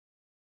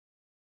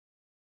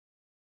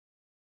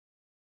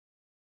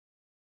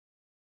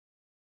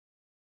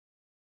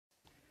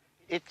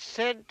It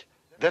said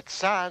that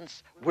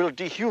science will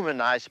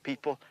dehumanize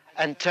people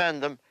and turn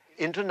them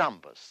into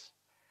numbers.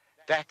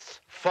 That's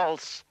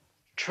false,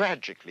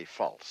 tragically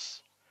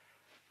false.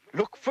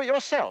 Look for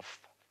yourself.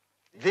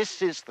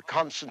 This is the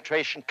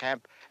concentration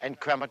camp and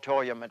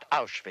crematorium at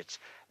Auschwitz.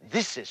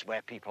 This is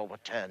where people were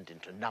turned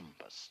into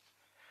numbers.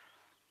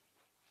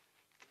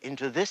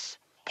 Into this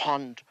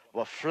pond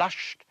were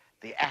flushed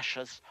the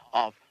ashes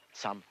of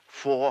some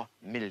 4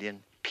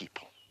 million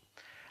people.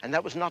 And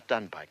that was not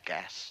done by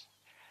gas.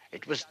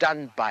 It was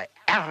done by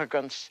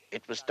arrogance.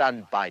 It was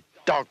done by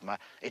dogma.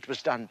 It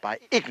was done by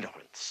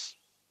ignorance.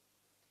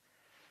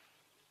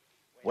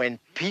 When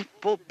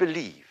people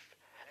believe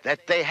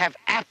that they have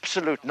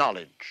absolute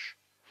knowledge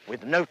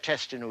with no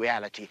test in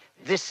reality,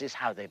 this is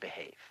how they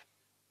behave.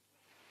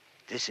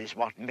 This is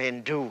what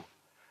men do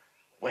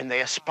when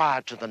they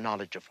aspire to the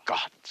knowledge of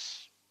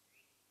gods.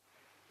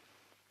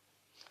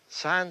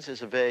 Science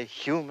is a very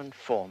human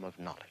form of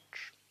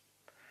knowledge.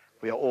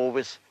 We are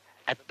always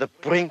at the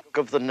brink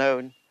of the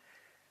known.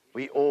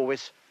 We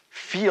always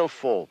feel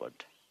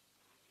forward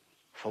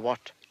for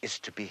what is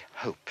to be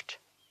hoped.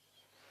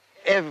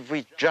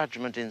 Every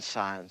judgment in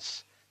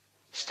science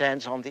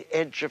stands on the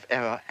edge of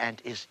error and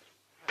is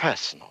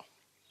personal.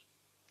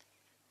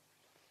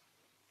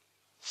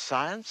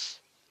 Science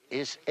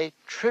is a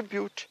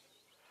tribute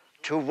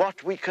to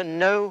what we can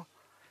know,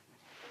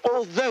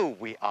 although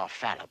we are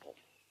fallible.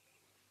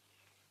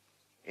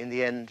 In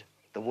the end,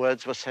 the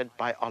words were said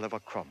by Oliver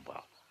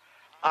Cromwell.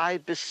 I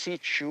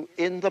beseech you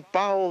in the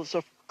bowels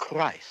of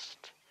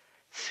Christ,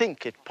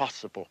 think it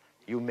possible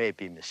you may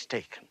be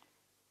mistaken.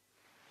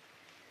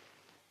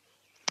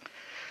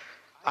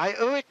 I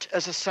owe it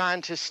as a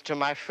scientist to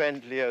my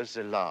friend Leo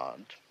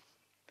Szilard.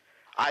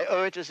 I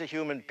owe it as a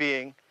human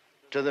being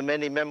to the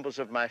many members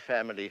of my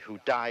family who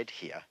died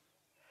here,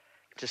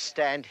 to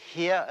stand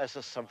here as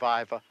a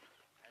survivor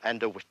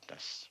and a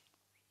witness.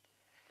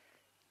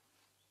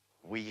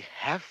 We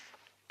have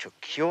to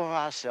cure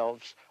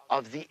ourselves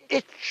of the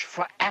itch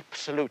for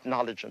absolute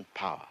knowledge and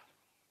power.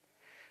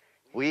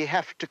 We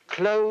have to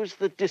close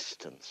the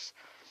distance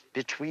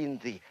between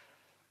the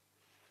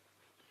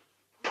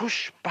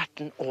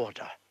push-button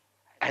order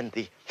and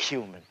the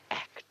human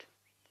act.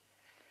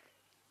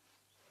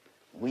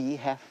 We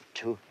have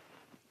to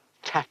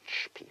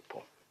touch people.